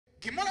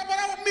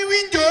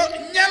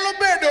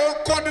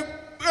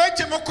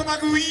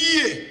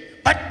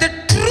But the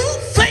true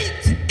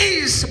faith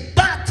is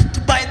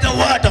birthed by the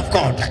word of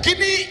God.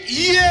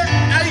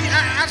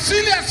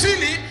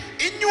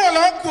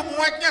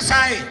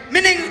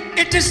 Meaning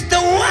it is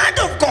the word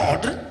of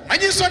God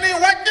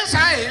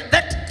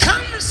that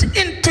comes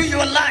into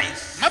your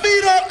life.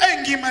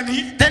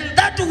 Then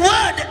that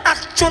word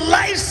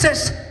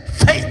actualizes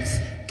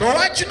faith.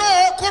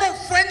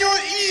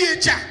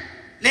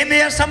 Let me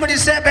hear somebody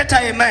say better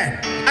amen.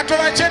 That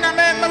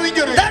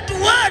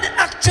word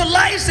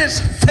actualizes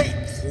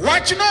faith.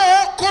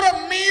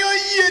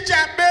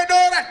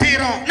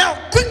 Now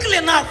quickly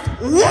enough,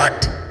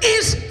 what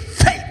is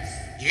faith?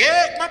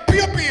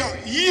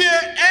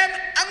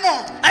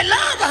 I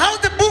love how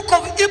the book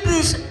of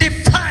Hebrews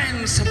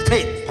defines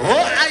faith.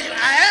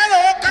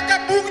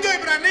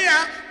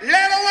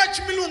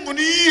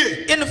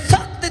 In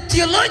fact, the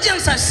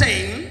theologians are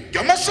saying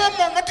the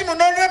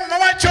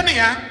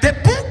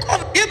book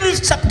of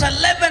Hebrews chapter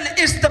 11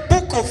 is the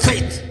book of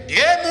faith.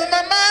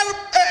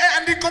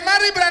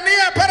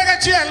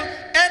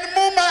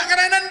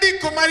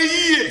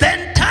 The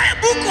entire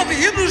book of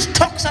Hebrews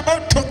talks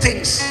about two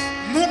things: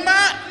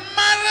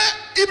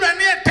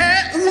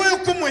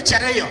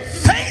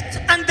 faith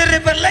and the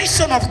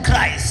revelation of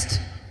Christ.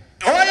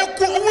 Now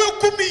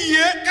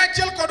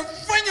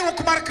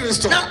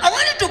I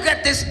want you to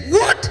get this.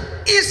 What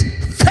is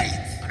faith?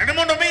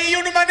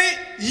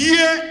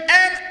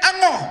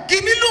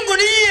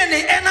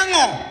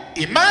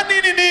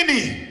 Imani ni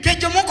nini?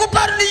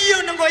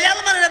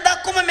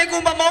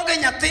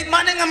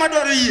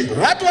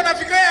 Watu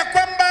wanafikiria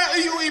kwamba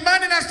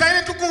imani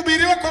inastahili tu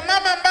kuhubiriwa kwa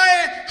mama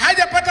ambaye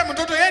hajapata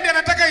mtoto, yeye ndiye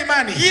anataka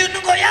imani.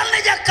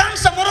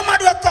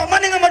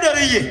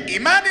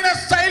 Imani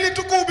inastahili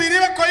tu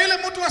kuhubiriwa kwa yule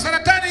mtu wa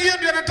saratani, hiyo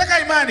ndiye anataka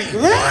imani.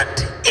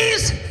 What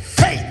is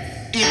faith?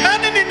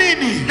 Imani ni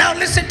nini? Now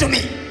listen to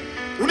me.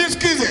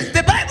 Unisikize.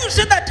 The Bible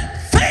says that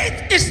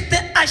faith is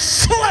the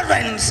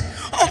assurance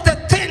of the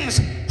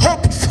things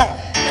hoped for.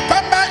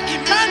 Kwamba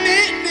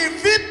imani ni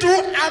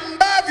vitu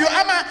ambavyo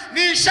ama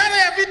ni ishara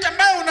ya vitu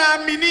ambavyo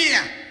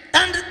unaaminia.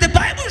 And the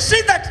Bible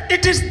says that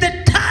it is the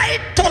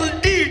title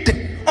deed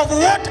of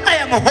what I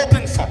am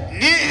hoping for.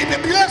 Ni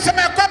Biblia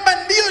inasema kwamba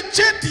ndio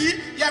cheti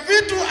ya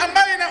vitu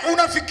ambavyo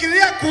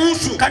unafikiria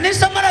kuhusu.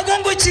 Kanisa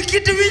Maragongo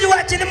chikiti wiji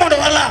wachini mondo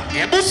wala.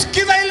 Hebu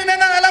sikiza hili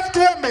neno alafu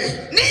tuombe.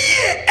 Ni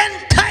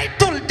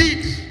entitled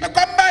deed. Na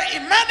kwamba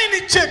imani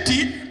ni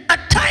cheti. A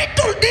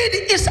title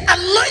deed is a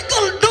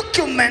legal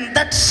document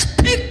that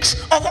speaks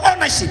of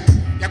ownership.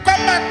 Ya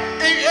kwamba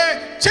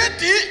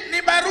cheti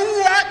ni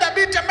barua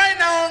dhabiti ambayo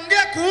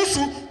inaongea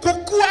kuhusu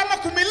kukua ama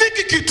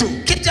kumiliki kitu.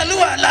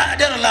 Kijalua la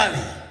dero lawi.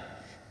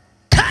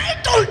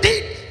 Title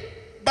deed,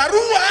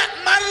 barua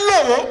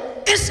malo,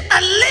 is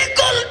a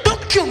legal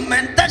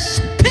document that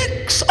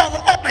speaks of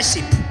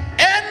ownership.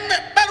 En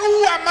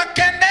barua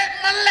makende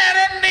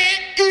malero ni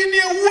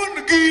ini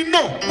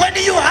wungino. When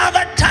you have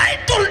a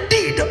title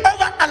deed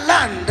over a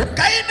land,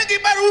 kaini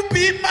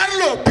barupi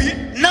malopi.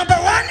 Number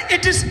one,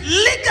 it is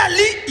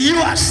legally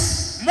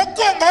yours.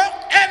 Mukongo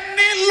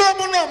eni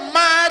lobuno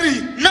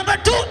mari. Number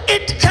two,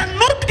 it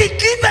cannot be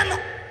given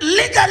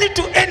legally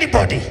to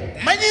anybody.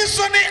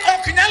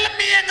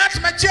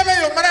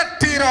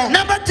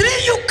 Number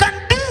three, you can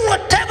do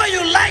whatever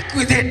you like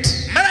with it.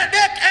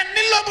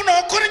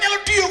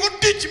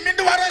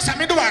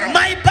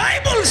 My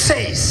Bible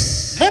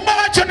says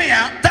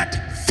that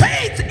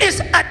faith is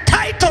a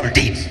title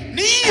deed.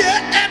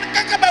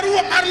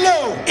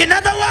 In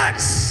other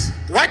words,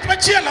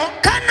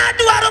 kana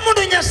duaro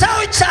mundu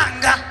nyasao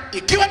changa,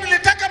 ikiwa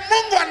nilitaka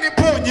Mungu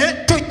aniponye,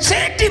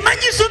 tucheti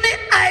manyisuni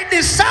I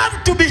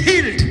deserve to be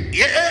healed.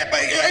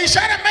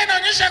 Ishara ambayo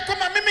inaonyesha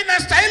kwamba mimi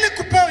nastahili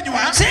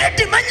kuponywa.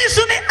 Cheti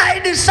manyisuni I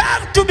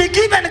deserve to be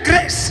given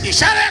grace.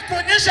 Ishara ya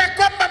kuonyesha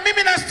kwamba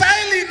mimi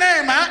nastahili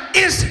neema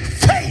is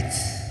faith.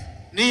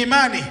 Ni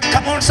imani.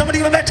 Come on, somebody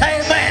give a better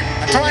amen.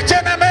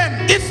 Atoachana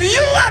amen. If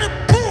you are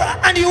poor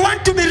and you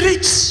want to be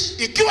rich,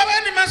 ikiwa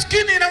wewe ni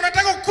maskini na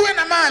unataka kuwa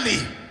na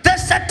mali, the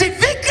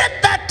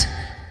certificate that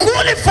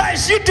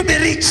qualifies you to be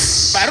rich,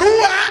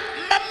 barua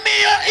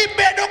mamio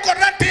ibedo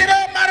koratiro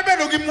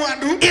marbedo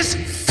gimwandu, is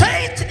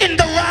faith in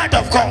the word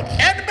of God.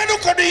 Enbedo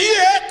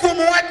kodiye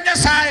kumwanya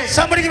sai.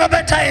 Somebody give a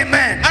better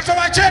amen.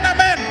 Atoachana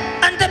amen.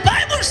 And the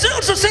Bible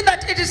also says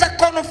that it is a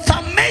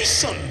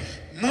confirmation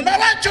of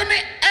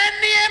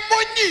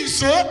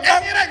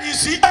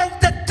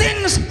the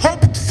things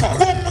hoped for.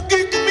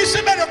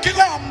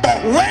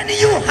 When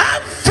you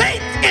have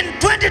faith in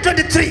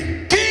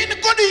 2023,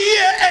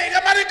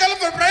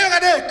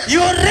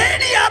 you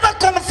already have a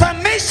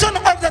confirmation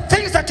of the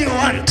things that you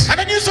want.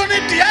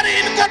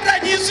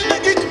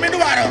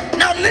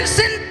 Now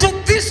listen to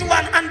this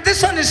one, and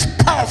this one is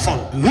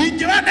powerful.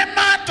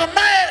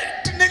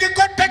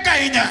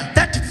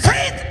 That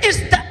faith is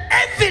the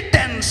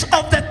evidence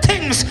of the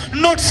things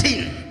not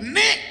seen.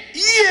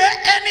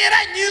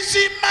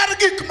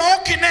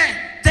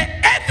 The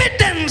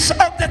evidence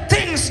of the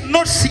things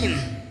not seen.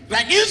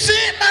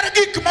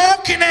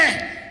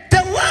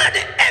 The word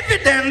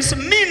evidence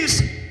means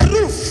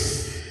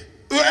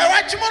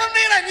Wach moro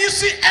ni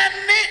ranyisi en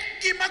ni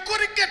gima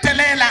koro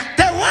iketelela.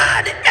 The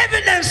word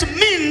evidence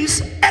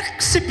means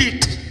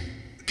exhibit.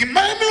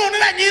 Gima miluongo ni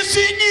ranyisi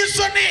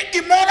nyiso ni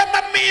gimoro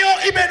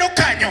mamiyo ibedo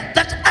kanyo.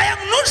 That I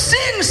am not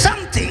seeing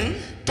something,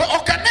 To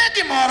ok ane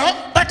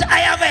gimoro, but I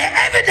have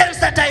evidence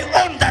that I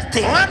own that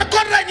thing. an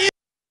kod ranyisi.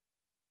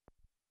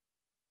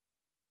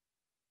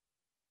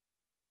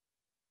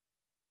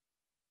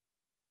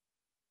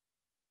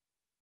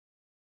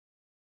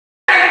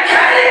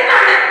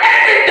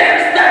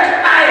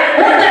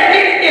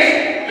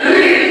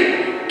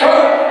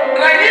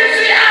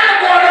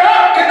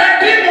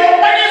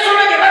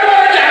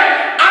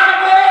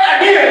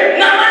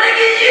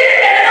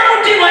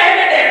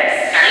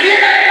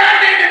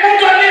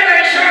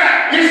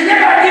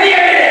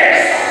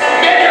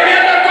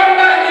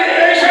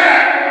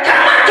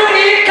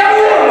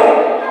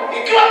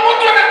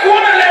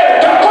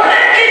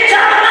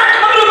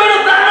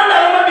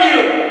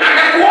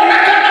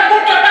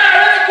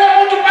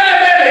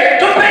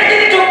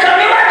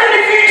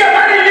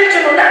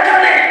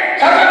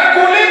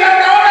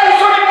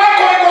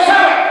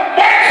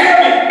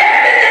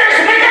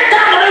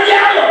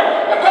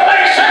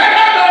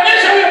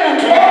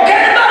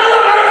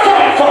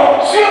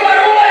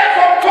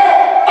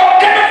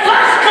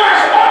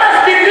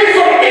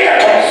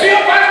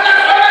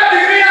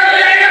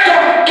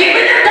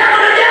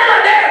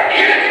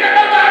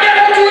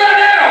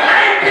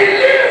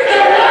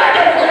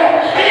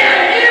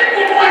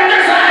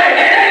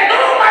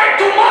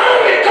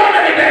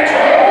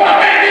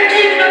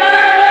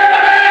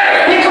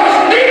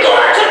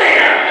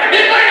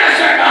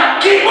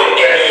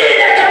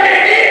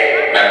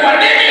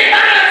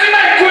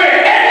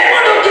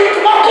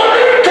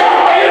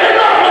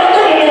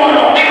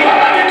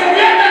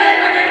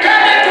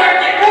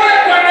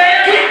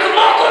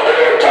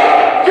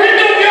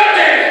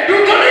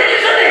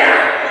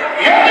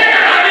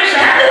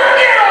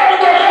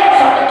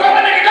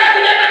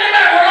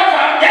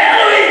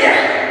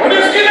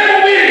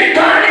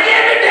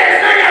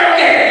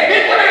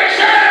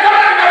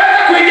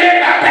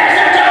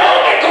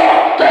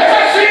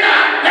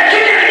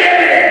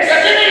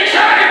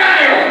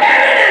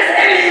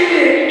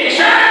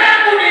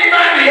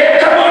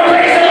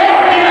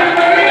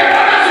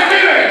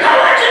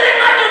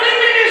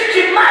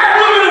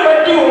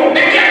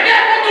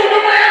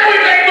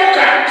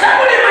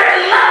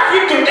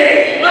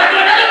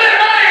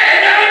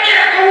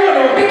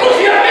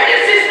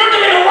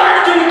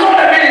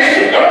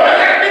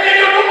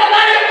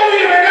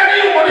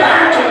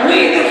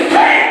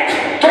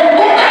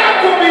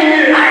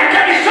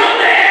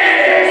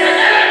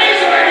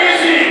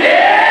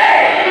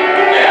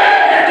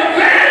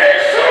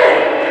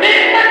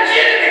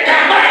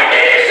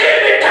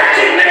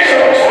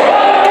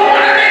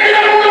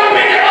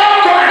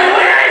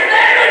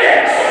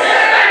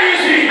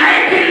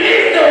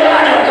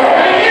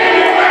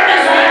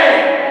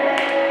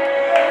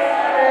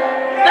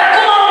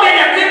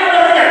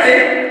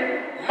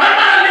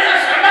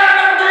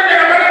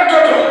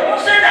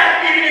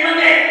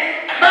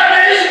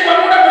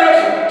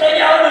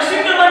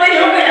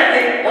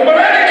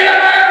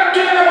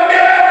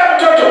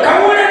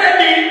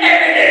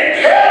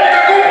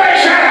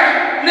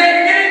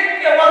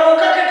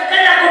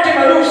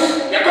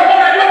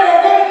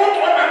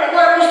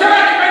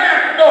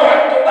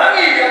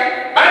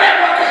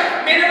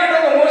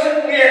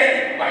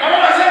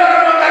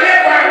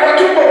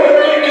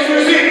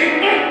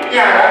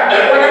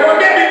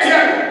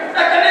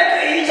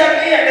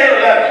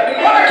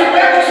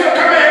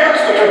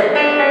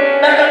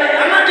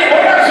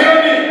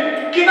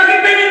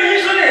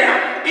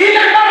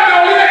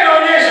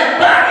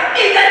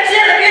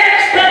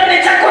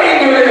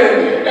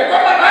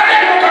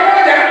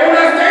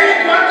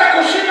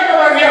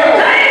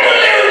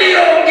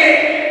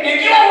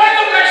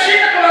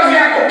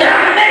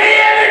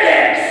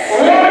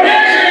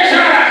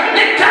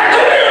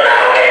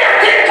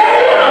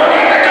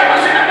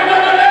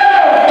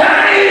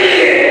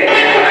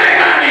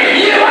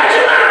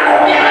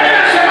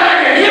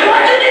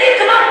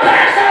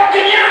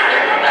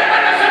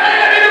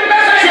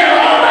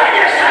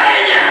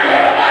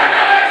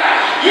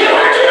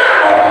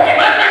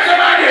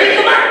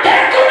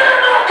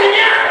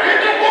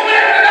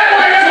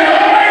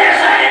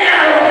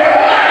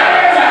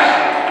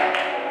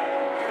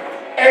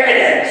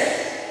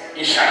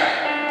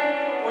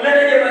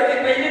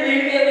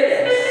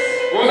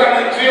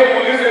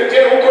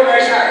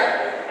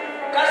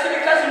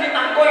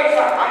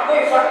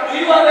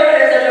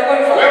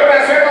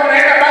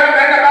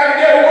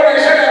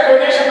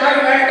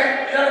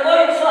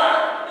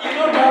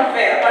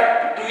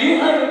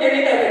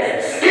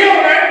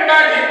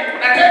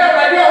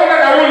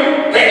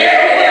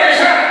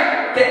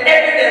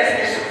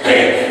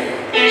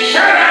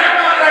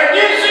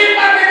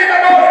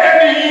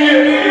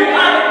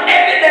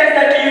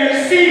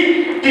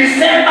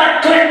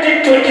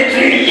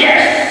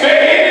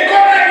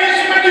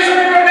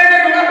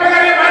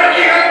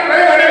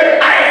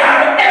 I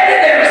have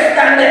evidence,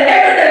 and the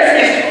evidence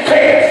is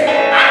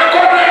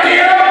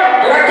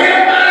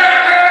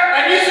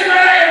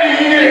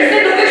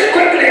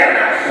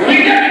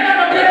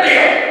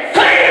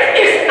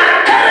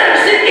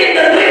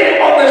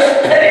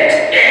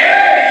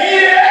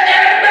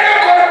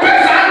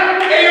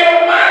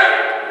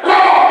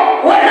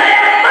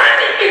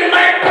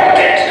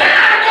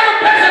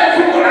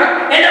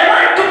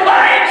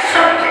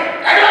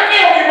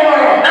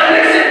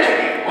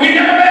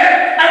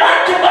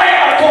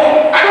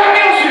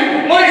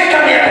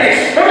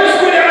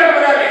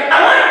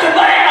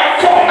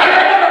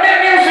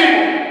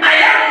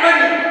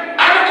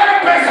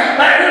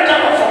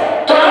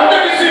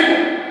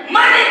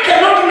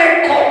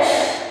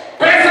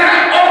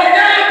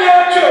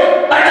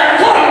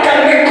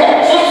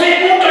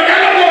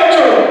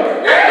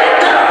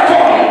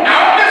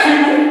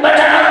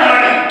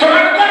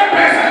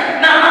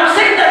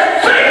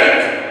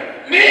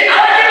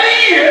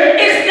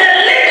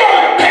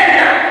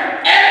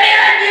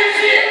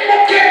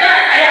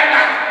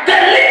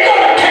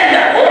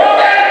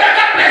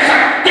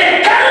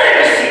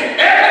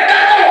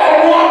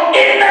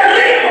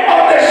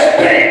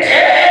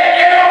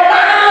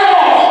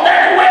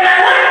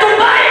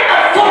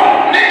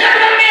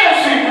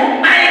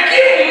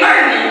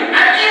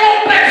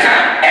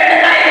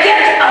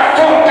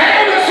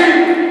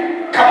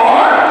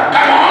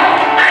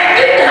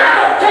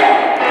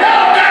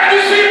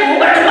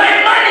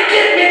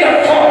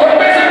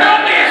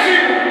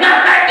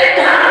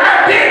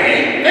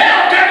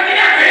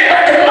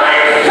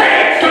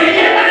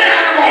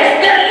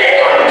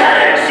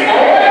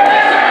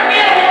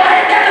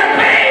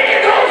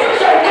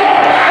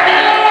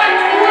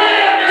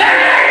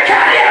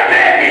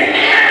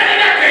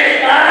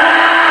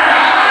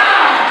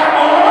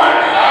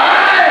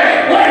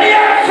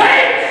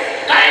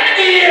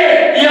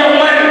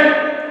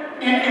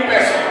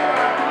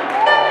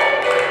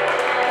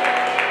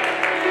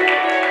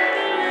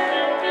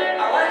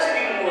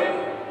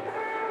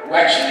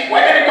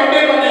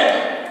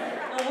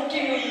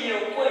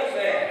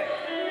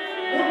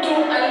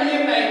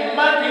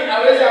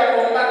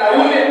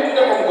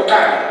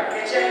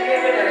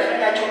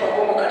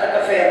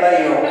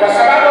Kwa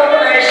sababu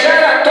kuna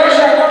ishara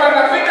tosha kwamba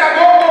nafika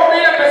Bongo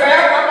bila pesa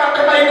yako ama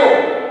kama iko.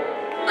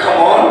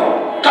 Come on.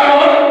 Come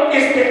on.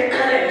 It's the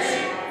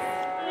currency.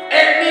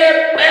 Ndiye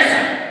pesa.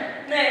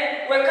 Ne,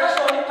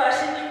 wekaso ni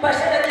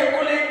pasi na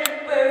kule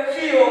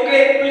fio,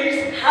 okay,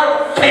 please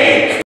have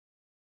faith.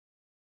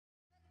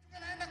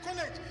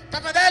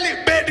 Tafadhali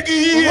bedgi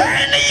hiyo.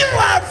 When you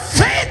have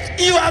faith,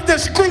 you have the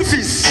school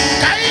fees.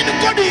 Kaini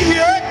kodi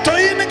hiyo to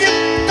ingi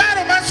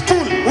karo ma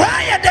school.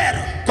 Why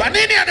adero? Kwa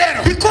nini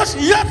adero? Because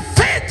your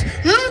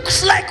faith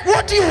looks like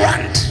what you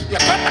want. Ya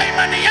kwamba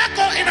imani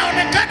yako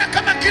inaonekana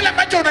kama kile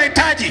ambacho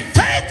unahitaji.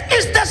 Faith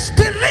is the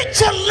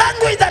spiritual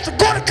language that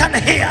God can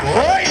hear.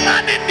 Oh,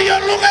 imani ndiyo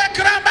lugha ya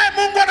kiroho ambayo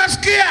Mungu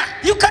anasikia.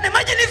 You can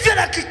imagine if you're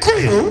a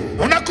Kikuyu,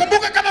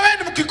 unakumbuka kama wewe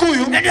ni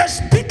Mkikuyu, and you're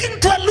speaking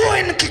to a Luo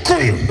in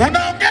Kikuyu,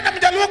 unaongea na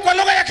Mjaluo kwa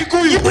lugha ya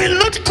Kikuyu, you will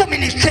not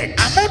communicate.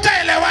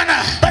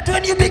 Hamtaelewana. But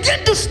when you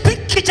begin to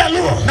speak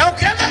Kijaluo, na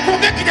ukianza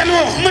kuongea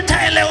Kijaluo,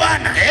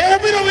 mtaelewana.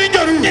 ubiro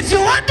winjoru. If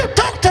you want to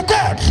talk to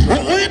God,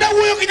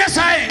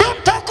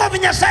 don't talk of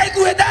Nyasaye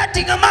without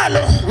ngamalo.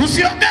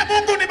 Usiongea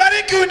Mungu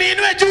nibariki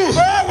uniinue juu.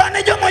 Oh,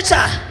 wanejo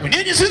mocha.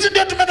 Nyinyi sisi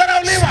ndio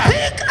tumedharauliwa.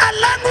 Speak a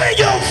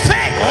language of